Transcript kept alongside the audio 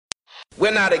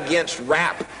We're not against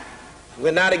rap.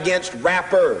 We're not against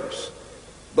rappers.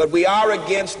 But we are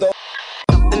against those.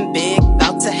 Something big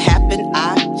about to happen.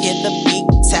 I hear the beat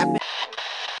tapping.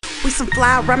 We some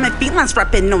fly rhyming felines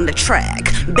rapping on the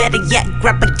track. Better yet,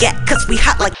 grab a gat, cause we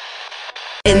hot like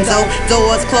Enzo.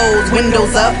 Doors closed,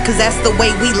 windows up, cause that's the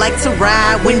way we like to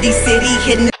ride. Windy City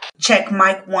hitting. Check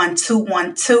mic 1 2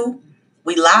 1 2.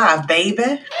 We live,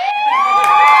 baby.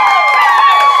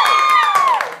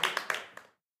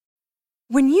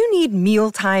 When you need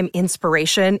mealtime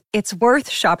inspiration, it's worth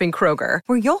shopping Kroger,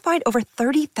 where you'll find over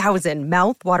 30,000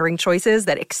 mouth-watering choices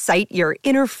that excite your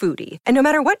inner foodie. And no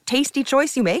matter what tasty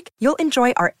choice you make, you'll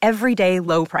enjoy our everyday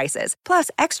low prices, plus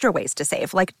extra ways to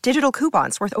save, like digital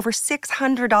coupons worth over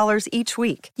 $600 each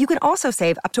week. You can also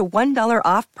save up to $1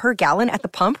 off per gallon at the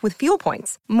pump with fuel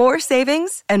points. More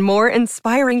savings and more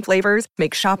inspiring flavors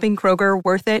make shopping Kroger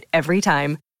worth it every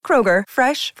time. Kroger,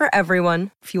 fresh for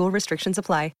everyone. Fuel restrictions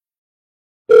apply.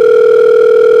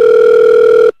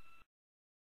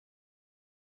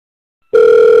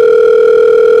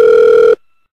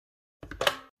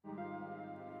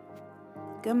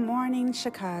 Good morning,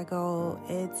 Chicago.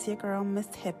 It's your girl, Miss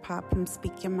Hip Hop from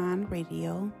Speak Your Mind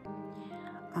Radio.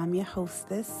 I'm your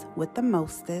hostess with the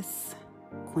mostest,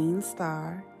 Queen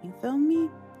Star. You feel me?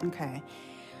 Okay.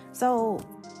 So,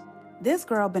 this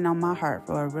girl been on my heart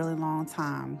for a really long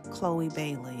time, Chole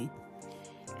Bailey.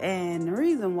 And the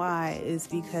reason why is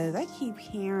because I keep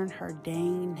hearing her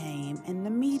dang name in the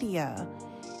media.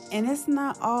 And it's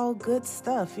not all good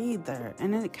stuff either.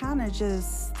 And it kind of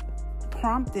just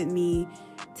prompted me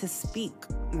to speak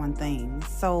on things.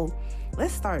 So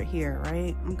let's start here,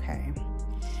 right? Okay.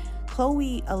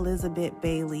 Chole Elizabeth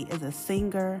Bailey is a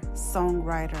singer,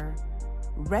 songwriter,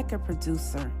 record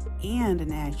producer, and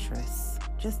an actress.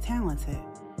 Just talented.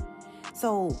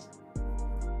 So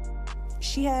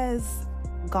she has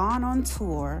gone on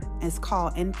tour. It's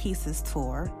called In Pieces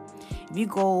Tour. If you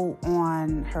go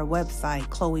on her website,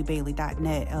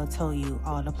 CholeBailey.net, it'll tell you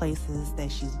all the places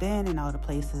that she's been and all the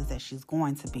places that she's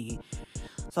going to be.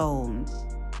 So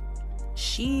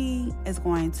she is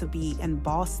going to be in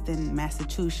Boston,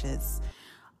 Massachusetts.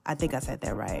 I think I said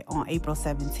that right. On April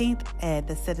 17th at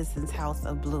the Citizens House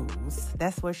of Blues.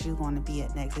 That's where she's going to be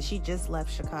at next. And she just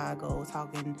left Chicago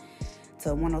talking to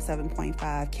 107.5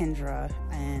 Kendra,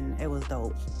 and it was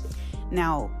dope.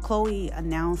 Now, Chole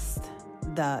announced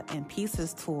the In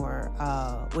Pieces tour,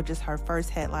 which is her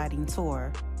first headlining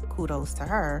tour. Kudos to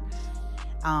her.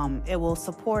 It will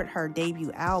support her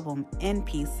debut album, In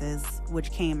Pieces,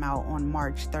 which came out on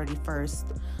March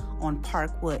 31st on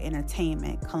Parkwood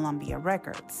Entertainment, Columbia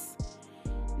Records.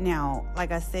 Now,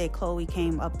 like I said, Chole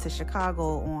came up to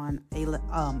Chicago on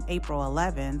April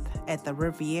 11th at the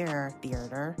Riviera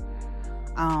Theater.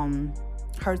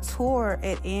 Her tour,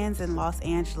 it ends in Los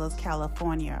Angeles,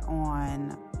 California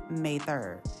on May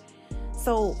 3rd.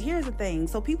 So here's the thing.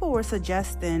 So people were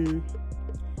suggesting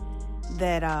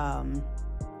that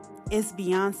it's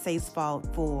Beyonce's fault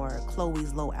for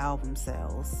Chloe's low album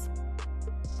sales.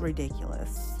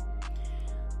 Ridiculous.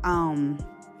 Chole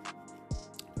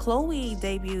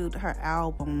debuted her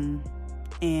album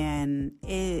and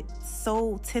it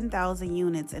sold 10,000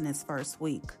 units in its first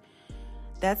week.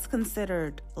 That's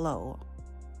considered low,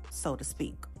 so to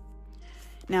speak.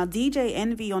 Now, DJ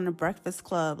Envy on The Breakfast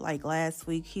Club, like last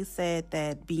week, he said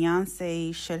that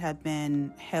Beyonce should have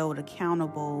been held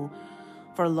accountable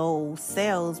for low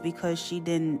sales because she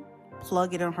didn't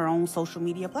plug it on her own social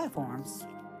media platforms.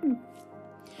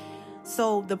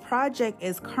 So the project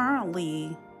is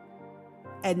currently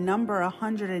at number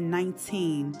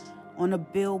 119 on the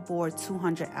Billboard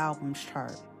 200 albums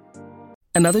chart.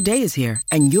 Another day is here,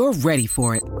 and you're ready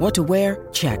for it. What to wear?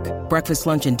 Check. Breakfast,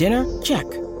 lunch, and dinner? Check.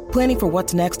 Planning for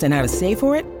what's next and how to save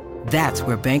for it? That's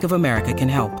where Bank of America can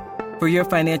help. For your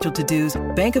financial to-dos,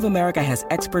 Bank of America has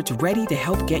experts ready to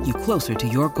help get you closer to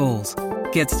your goals.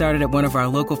 Get started at one of our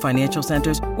local financial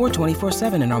centers or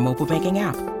 24/7 in our mobile banking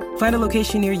app. Find a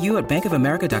location near you at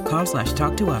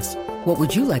bankofamerica.com/talktous. What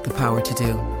would you like the power to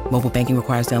do? Mobile banking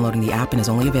requires downloading the app and is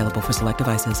only available for select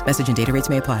devices. Message and data rates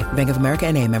may apply. Bank of America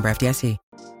N.A., member FDIC.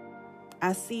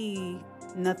 I see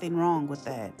nothing wrong with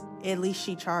that. At least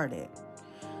she charted.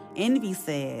 Envy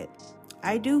said,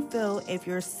 I do feel if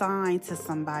you're signed to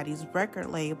somebody's record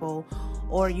label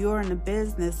or you're in a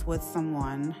business with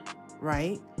someone,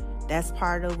 right? That's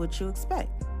part of what you expect.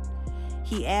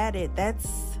 He added, that's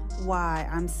why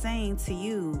I'm signed to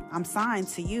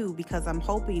you because I'm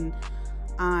hoping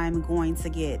I'm going to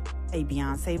get a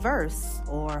Beyonce verse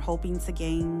or hoping to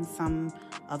gain some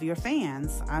of your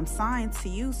fans. I'm signed to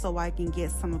you so I can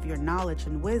get some of your knowledge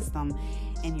and wisdom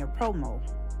in your promo.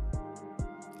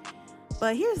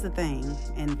 But here's the thing,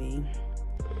 Envy.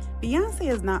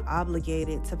 Beyonce is not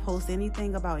obligated to post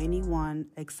anything about anyone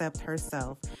except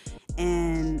herself.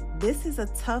 And this is a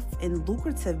tough and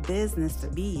lucrative business to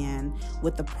be in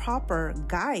with the proper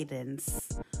guidance,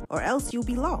 or else you'll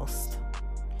be lost.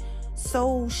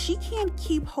 So she can't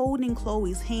keep holding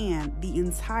Chloe's hand the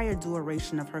entire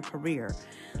duration of her career.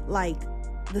 Like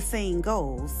the saying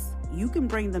goes, you can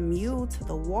bring the mule to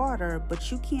the water,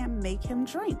 but you can't make him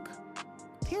drink.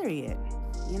 Period.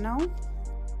 You know?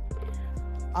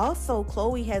 Also,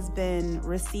 Chloe has been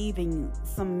receiving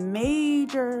some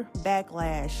major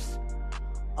backlash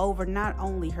over not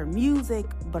only her music,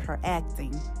 but her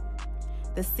acting.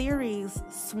 The series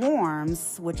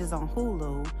Swarms, which is on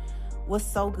Hulu, was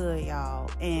so good, y'all.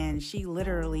 And she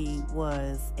literally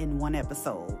was in one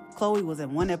episode. Chloe was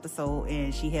in one episode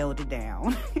and she held it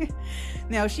down.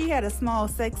 Now, she had a small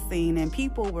sex scene and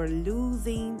people were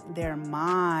losing their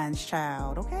minds,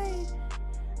 child, okay?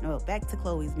 No, back to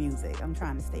Chloe's music. I'm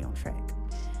trying to stay on track.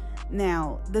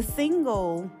 Now, the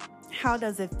single, How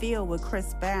Does It Feel with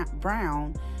Chris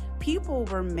Brown, people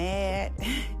were mad,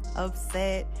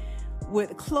 upset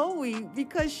with Chloe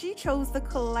because she chose to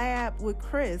collab with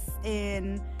Chris.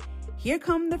 And here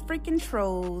come the freaking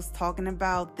trolls talking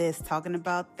about this, talking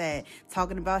about that,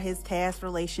 talking about his past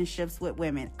relationships with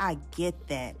women. I get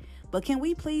that. But can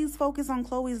we please focus on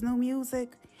Chloe's new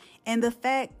music and the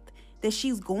fact that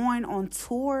she's going on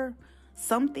tour,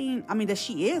 that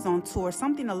she is on tour,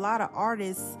 something a lot of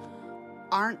artists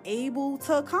aren't able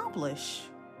to accomplish.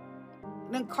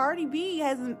 Then Cardi B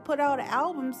hasn't put out an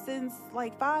album since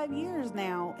like 5 years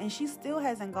now, and she still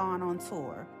hasn't gone on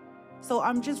tour. So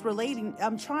I'm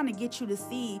trying to get you to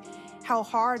see how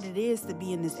hard it is to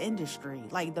be in this industry.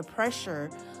 Like the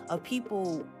pressure of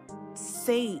people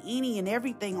saying any and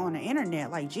everything on the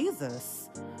internet, like Jesus.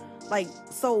 Like,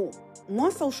 so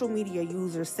one social media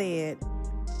user said,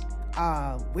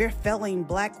 we're failing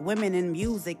black women in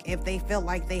music if they feel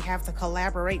like they have to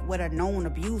collaborate with a known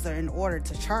abuser in order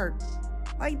to chart.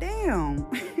 Like, damn.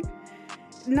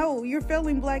 No, you're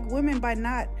failing black women by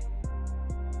not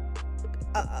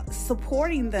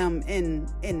supporting them in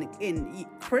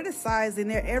criticizing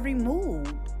their every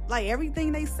move. Like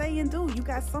everything they say and do, you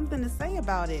got something to say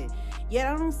about it. Yet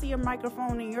I don't see a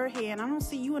microphone in your hand. I don't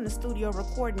see you in the studio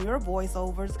recording your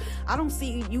voiceovers. I don't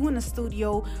see you in the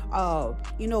studio,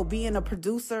 being a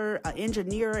producer, an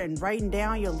engineer, and writing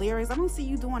down your lyrics. I don't see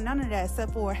you doing none of that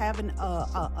except for having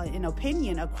an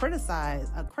opinion,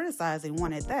 criticizing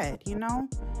one at that, you know?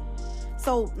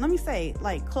 So let me say,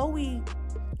 like, Chloe, you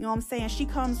know what I'm saying? She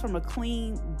comes from a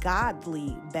clean,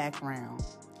 godly background.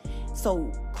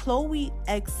 So Chloe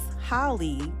x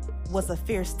Halle was a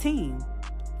fierce team.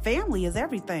 Family is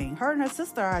everything. Her and her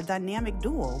sister are a dynamic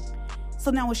duo.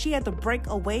 So now when she had to break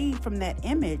away from that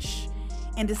image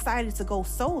and decided to go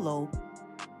solo,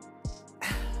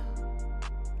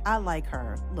 I like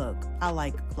her. Look, I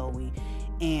like Chloe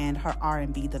and her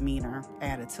R&B demeanor,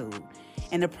 attitude.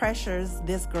 And the pressures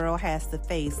this girl has to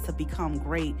face to become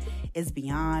great is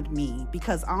beyond me,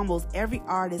 because almost every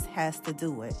artist has to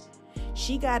do it.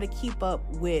 She got to keep up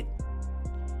with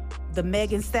the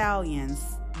Megan Stallions,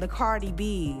 the Cardi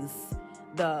B's,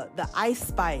 the Ice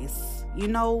Spice,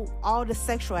 all the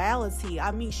sexuality.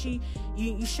 I mean,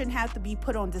 you shouldn't have to be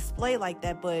put on display like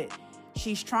that, but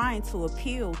she's trying to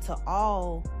appeal to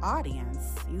all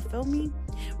audience. You feel me?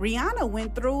 Rihanna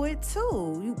went through it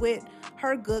too, with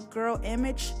her good girl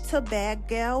image to bad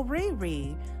gal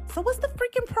Riri. So what's the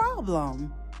freaking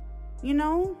problem?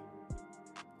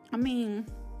 I mean,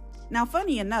 now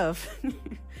funny enough,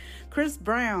 Chris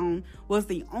Brown was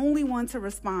the only one to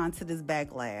respond to this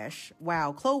backlash,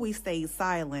 while Chloe stayed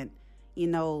silent.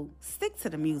 Stick to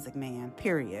the music, man,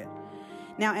 period.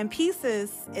 Now, In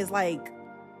Pieces is like,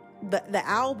 the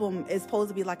album is supposed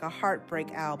to be like a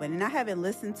heartbreak album, and I haven't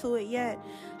listened to it yet.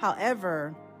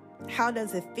 However, How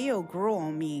Does It Feel grew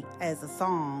on me as a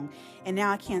song, and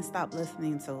now I can't stop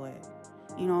listening to it.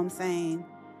 You know what I'm saying?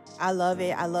 I love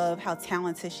it. I love how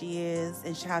talented she is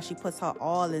and how she puts her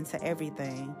all into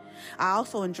everything. I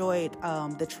also enjoyed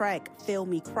the track Feel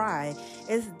Me Cry.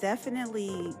 It's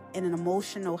definitely an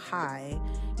emotional high,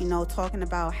 talking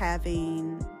about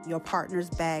having your partner's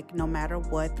back no matter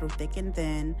what, through thick and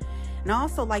thin. And I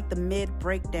also like the mid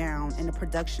breakdown in the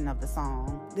production of the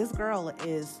song. This girl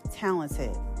is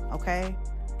talented, okay?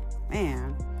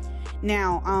 Man.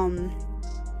 Now,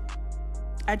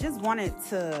 I just wanted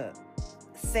to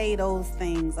say those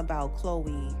things about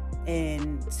Chloe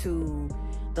and to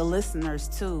the listeners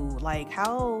too. Like,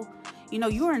 how, You know,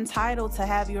 you're entitled to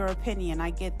have your opinion.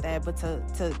 I get that. But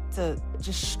to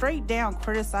just straight down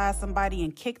criticize somebody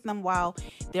and kick them while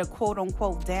they're quote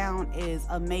unquote down is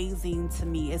amazing to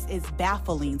me. It's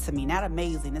baffling to me. Not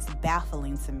amazing. It's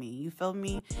baffling to me. You feel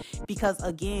me? Because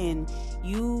again,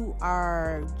 you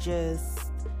are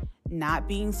just not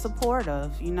being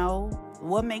supportive. You know,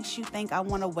 what makes you think I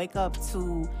want to wake up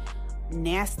to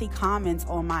nasty comments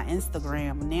on my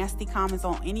Instagram, nasty comments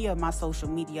on any of my social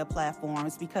media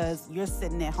platforms, because you're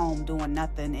sitting at home doing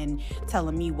nothing and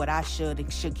telling me what I should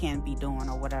and can't be doing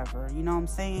or whatever. You know what I'm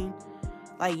saying?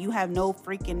 Like, you have no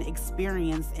freaking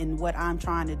experience in what I'm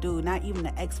trying to do, not even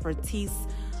the expertise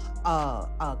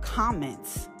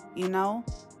comments, you know?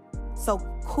 So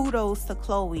kudos to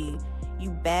Chole. You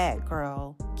bad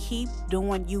girl. Keep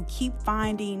doing you. Keep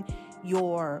finding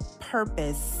your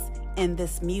purpose in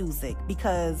this music,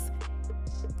 because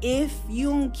if you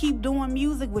don't keep doing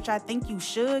music, which I think you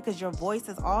should because your voice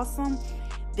is awesome,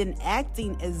 then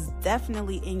acting is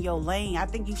definitely in your lane. I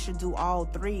think you should do all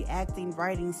three: acting,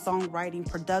 writing, songwriting,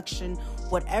 production,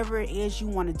 whatever it is you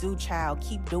want to do, child.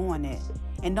 Keep doing it.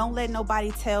 And don't let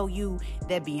nobody tell you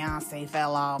that Beyonce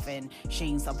fell off and she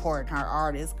ain't supporting her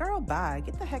artist. Girl, bye.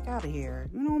 Get the heck out of here.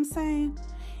 You know what I'm saying?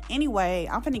 Anyway,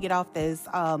 I'm finna get off this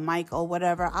mic or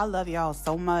whatever. I love y'all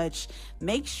so much.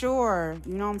 Make sure,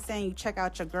 you know what I'm saying, you check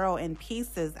out your Girl in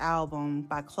Pieces album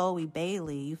by Chole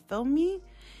Bailey. You feel me?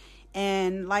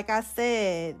 And like I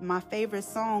said, my favorite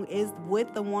song is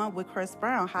with the one with Chris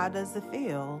Brown. How Does It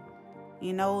Feel?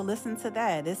 You know, listen to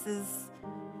that. This is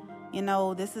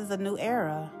a new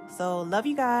era. So love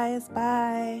you guys.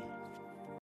 Bye.